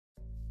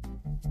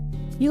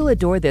You'll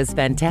adore this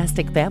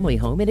fantastic family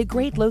home in a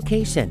great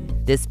location.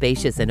 This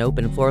spacious and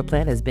open floor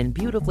plan has been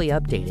beautifully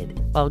updated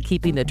while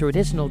keeping the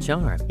traditional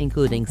charm,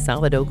 including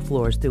solid oak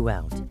floors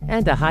throughout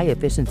and a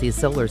high-efficiency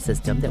solar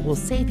system that will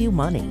save you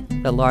money.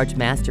 The large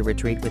master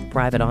retreat with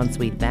private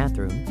ensuite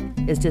bathroom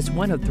is just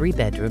one of 3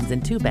 bedrooms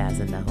and 2 baths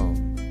in the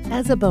home.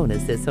 As a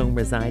bonus, this home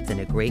resides in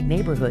a great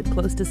neighborhood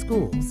close to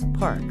schools,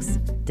 parks,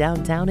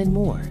 downtown, and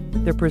more.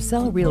 The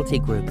Pursell Realty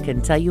Group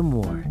can tell you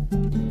more.